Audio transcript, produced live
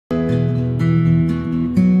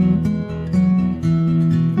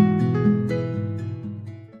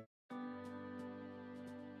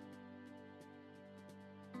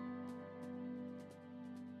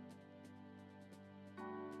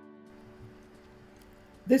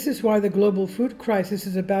This is why the global food crisis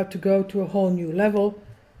is about to go to a whole new level,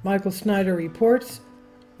 Michael Snyder reports.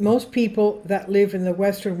 Most people that live in the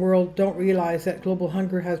Western world don't realize that global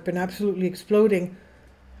hunger has been absolutely exploding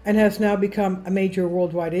and has now become a major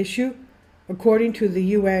worldwide issue. According to the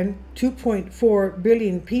UN, 2.4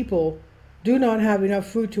 billion people do not have enough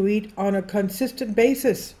food to eat on a consistent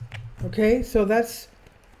basis. Okay, so that's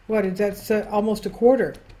almost a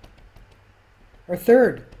quarter or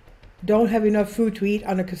third don't have enough food to eat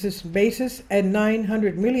on a consistent basis, and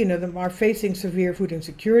 900 million of them are facing severe food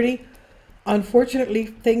insecurity. Unfortunately,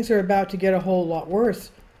 things are about to get a whole lot worse.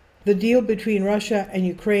 The deal between Russia and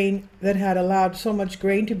Ukraine that had allowed so much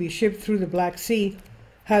grain to be shipped through the Black Sea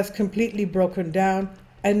has completely broken down,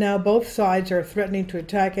 and now both sides are threatening to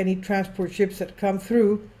attack any transport ships that come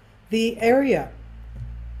through the area.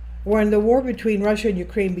 When the war between Russia and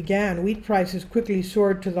Ukraine began, wheat prices quickly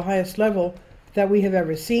soared to the highest level that we have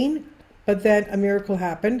ever seen, but then a miracle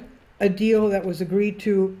happened. A deal that was agreed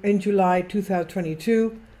to in July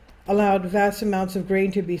 2022 allowed vast amounts of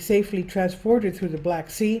grain to be safely transported through the Black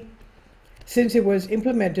Sea. Since it was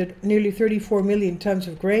implemented, nearly 34 million tons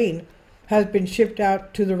of grain has been shipped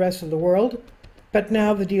out to the rest of the world. But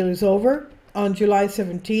now the deal is over. On July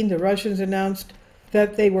 17, the Russians announced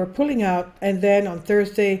that they were pulling out, and then on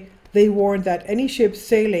Thursday, they warned that any ships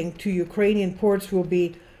sailing to Ukrainian ports will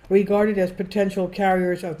be regarded as potential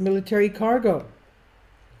carriers of military cargo.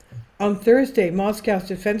 On Thursday, Moscow's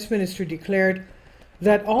defense ministry declared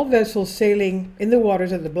that all vessels sailing in the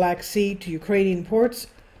waters of the Black Sea to Ukrainian ports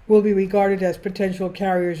will be regarded as potential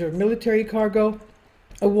carriers of military cargo,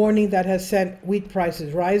 a warning that has sent wheat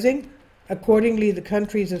prices rising. Accordingly, the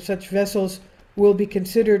countries of such vessels will be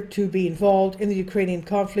considered to be involved in the Ukrainian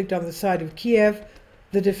conflict on the side of Kiev,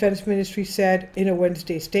 the defense ministry said in a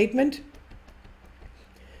Wednesday statement.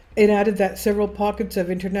 It added that several pockets of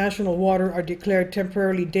international water are declared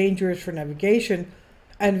temporarily dangerous for navigation,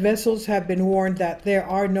 and vessels have been warned that there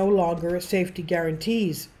are no longer safety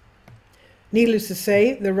guarantees. Needless to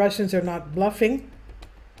say, the Russians are not bluffing.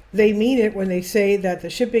 They mean it when they say that the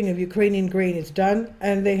shipping of Ukrainian grain is done,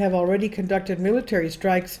 and they have already conducted military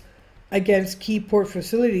strikes against key port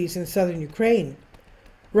facilities in southern Ukraine.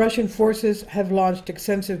 Russian forces have launched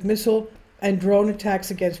extensive missile and drone attacks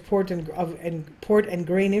against port and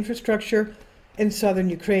grain infrastructure in southern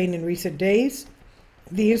Ukraine in recent days.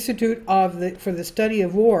 The Institute for the Study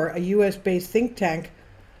of War, a US-based think tank,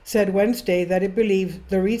 said Wednesday that it believes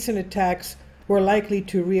the recent attacks were likely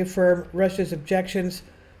to reaffirm Russia's objections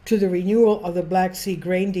to the renewal of the Black Sea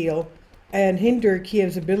grain deal and hinder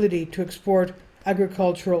Kiev's ability to export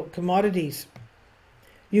agricultural commodities.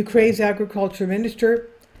 Ukraine's agriculture minister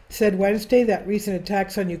said Wednesday that recent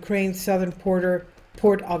attacks on Ukraine's southern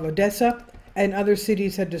port of Odessa and other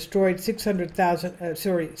cities had destroyed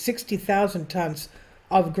 60,000 tons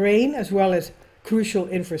of grain as well as crucial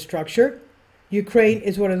infrastructure. Ukraine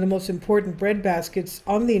is one of the most important breadbaskets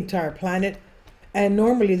on the entire planet, and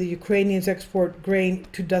normally the Ukrainians export grain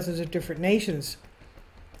to dozens of different nations.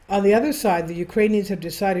 On the other side, the Ukrainians have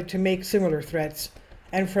decided to make similar threats,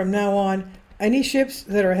 and from now on, any ships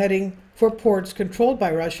that are heading for ports controlled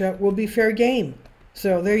by Russia will be fair game.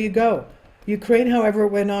 So there you go. Ukraine, however,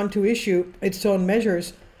 went on to issue its own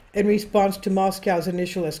measures in response to Moscow's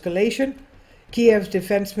initial escalation. Kiev's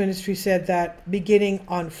defense ministry said that beginning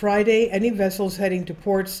on Friday, any vessels heading to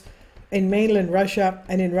ports in mainland Russia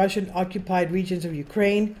and in Russian-occupied regions of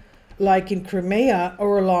Ukraine, like in Crimea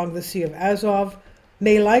or along the Sea of Azov,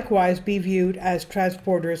 may likewise be viewed as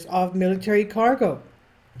transporters of military cargo.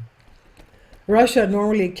 Russia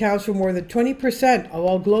normally accounts for more than 20% of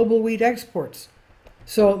all global wheat exports.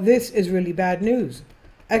 So this is really bad news.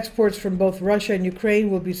 Exports from both Russia and Ukraine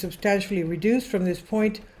will be substantially reduced from this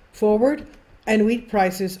point forward, and wheat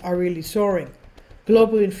prices are really soaring.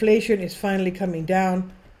 Global inflation is finally coming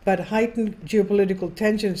down, but heightened geopolitical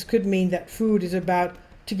tensions could mean that food is about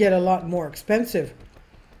to get a lot more expensive.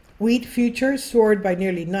 Wheat futures soared by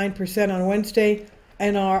nearly 9% on Wednesday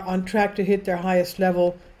and are on track to hit their highest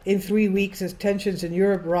level in 3 weeks as tensions in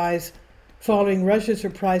Europe rise following Russia's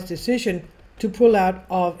surprise decision to pull out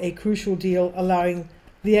of a crucial deal allowing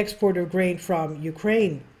the export of grain from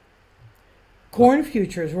Ukraine. Corn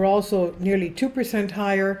futures were also nearly 2%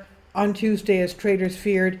 higher on Tuesday as traders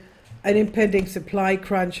feared an impending supply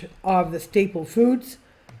crunch of the staple foods.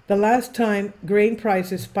 The last time grain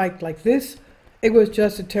prices spiked like this, it was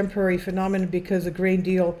just a temporary phenomenon because the grain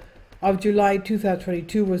deal of July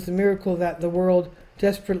 2022 was the miracle that the world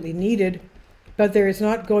desperately needed, but there is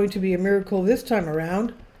not going to be a miracle this time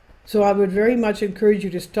around. So I would very much encourage you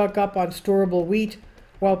to stock up on storable wheat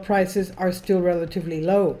while prices are still relatively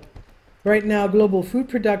low. Right now, global food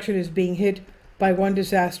production is being hit by one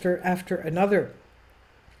disaster after another.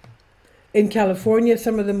 In California,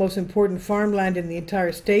 some of the most important farmland in the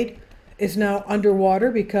entire state is now underwater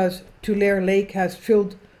because Tulare Lake has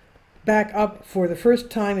filled back up for the first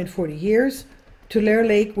time in 40 years. Tulare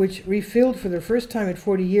Lake, which refilled for the first time in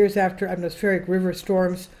 40 years after atmospheric river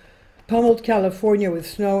storms pummeled California with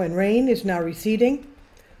snow and rain, is now receding,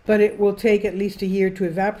 but it will take at least a year to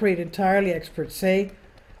evaporate entirely, experts say.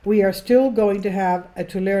 We are still going to have a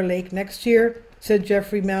Tulare Lake next year, said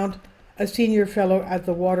Jeffrey Mount, a senior fellow at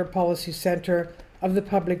the Water Policy Center of the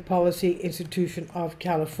Public Policy Institution of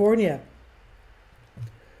California.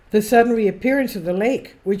 The sudden reappearance of the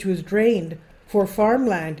lake, which was drained for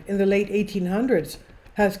farmland in the late 1800s,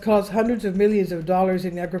 has caused hundreds of millions of dollars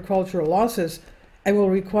in agricultural losses and will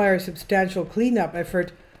require a substantial cleanup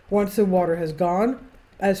effort once the water has gone,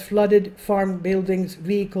 as flooded farm buildings,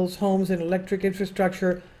 vehicles, homes, and electric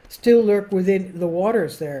infrastructure still lurk within the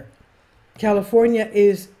waters there. California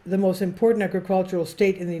is the most important agricultural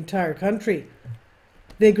state in the entire country.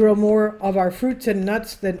 They grow more of our fruits and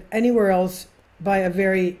nuts than anywhere else by a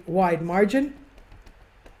very wide margin.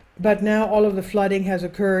 But now all of the flooding that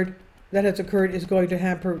has occurred is going to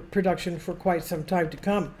hamper production for quite some time to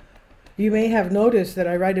come. You may have noticed that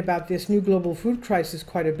I write about this new global food crisis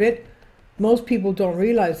quite a bit. Most people don't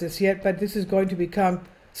realize this yet, but this is going to become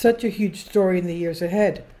such a huge story in the years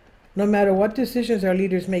ahead. No matter what decisions our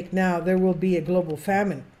leaders make now, there will be a global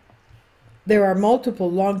famine. There are multiple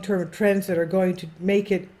long-term trends that are going to make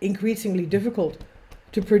it increasingly difficult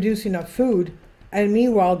to produce enough food, and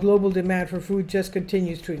meanwhile, global demand for food just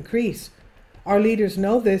continues to increase. Our leaders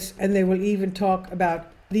know this, and they will even talk about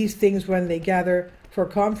these things when they gather for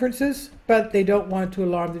conferences, but they don't want to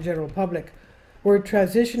alarm the general public. We're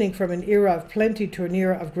transitioning from an era of plenty to an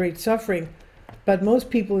era of great suffering, but most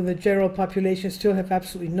people in the general population still have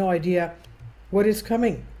absolutely no idea what is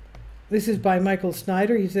coming. This is by Michael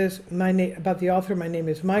Snyder. He says, about the author, my name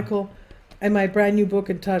is Michael, and my brand new book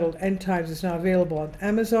entitled End Times is now available on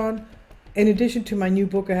Amazon. In addition to my new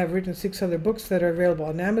book, I have written 6 other books that are available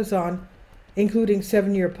on Amazon, including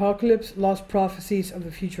 7-Year Apocalypse, Lost Prophecies of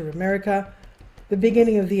the Future of America, The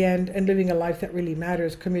Beginning of the End, and Living a Life That Really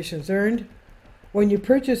Matters, commissions earned. When you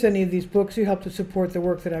purchase any of these books, you help to support the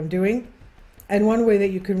work that I'm doing. And one way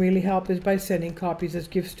that you can really help is by sending copies as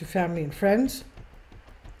gifts to family and friends.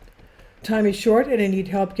 Time is short, and I need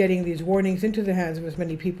help getting these warnings into the hands of as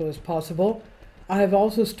many people as possible. I have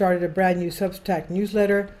also started a brand new Substack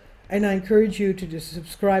newsletter, and I encourage you to just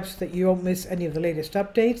subscribe so that you won't miss any of the latest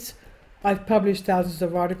updates. I've published thousands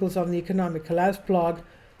of articles on the Economic Collapse blog,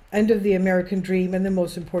 End of the American Dream, and the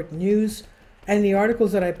most important news. And the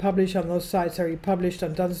articles that I publish on those sites are republished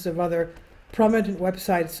on dozens of other prominent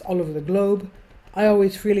websites all over the globe. I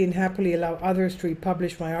always freely and happily allow others to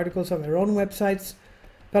republish my articles on their own websites,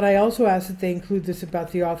 but I also ask that they include this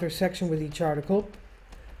about the author section with each article.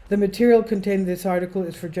 The material contained in this article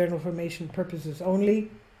is for general information purposes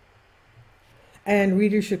only, and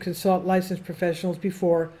readers should consult licensed professionals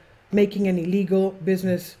before making any legal,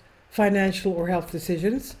 business, financial, or health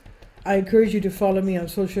decisions. I encourage you to follow me on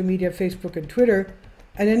social media, Facebook and Twitter,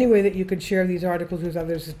 and any way that you can share these articles with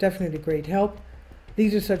others is definitely a great help.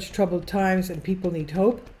 These are such troubled times and people need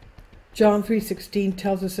hope. John 3:16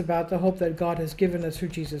 tells us about the hope that God has given us through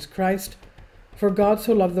Jesus Christ. For God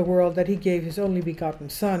so loved the world that he gave his only begotten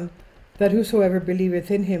Son, that whosoever believeth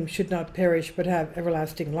in him should not perish but have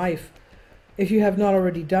everlasting life. If you have not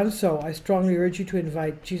already done so, I strongly urge you to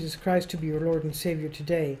invite Jesus Christ to be your Lord and Savior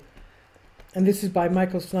today. And this is by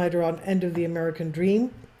Michael Snyder on End of the American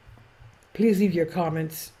Dream. Please leave your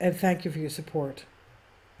comments, and thank you for your support.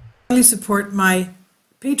 Please support my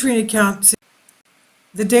Patreon account.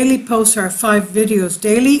 The daily posts are 5 videos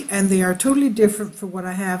daily, and they are totally different from what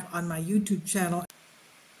I have on my YouTube channel.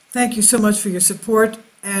 Thank you so much for your support,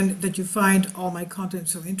 and that you find all my content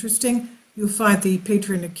so interesting. You'll find the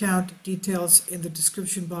Patreon account details in the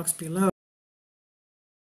description box below.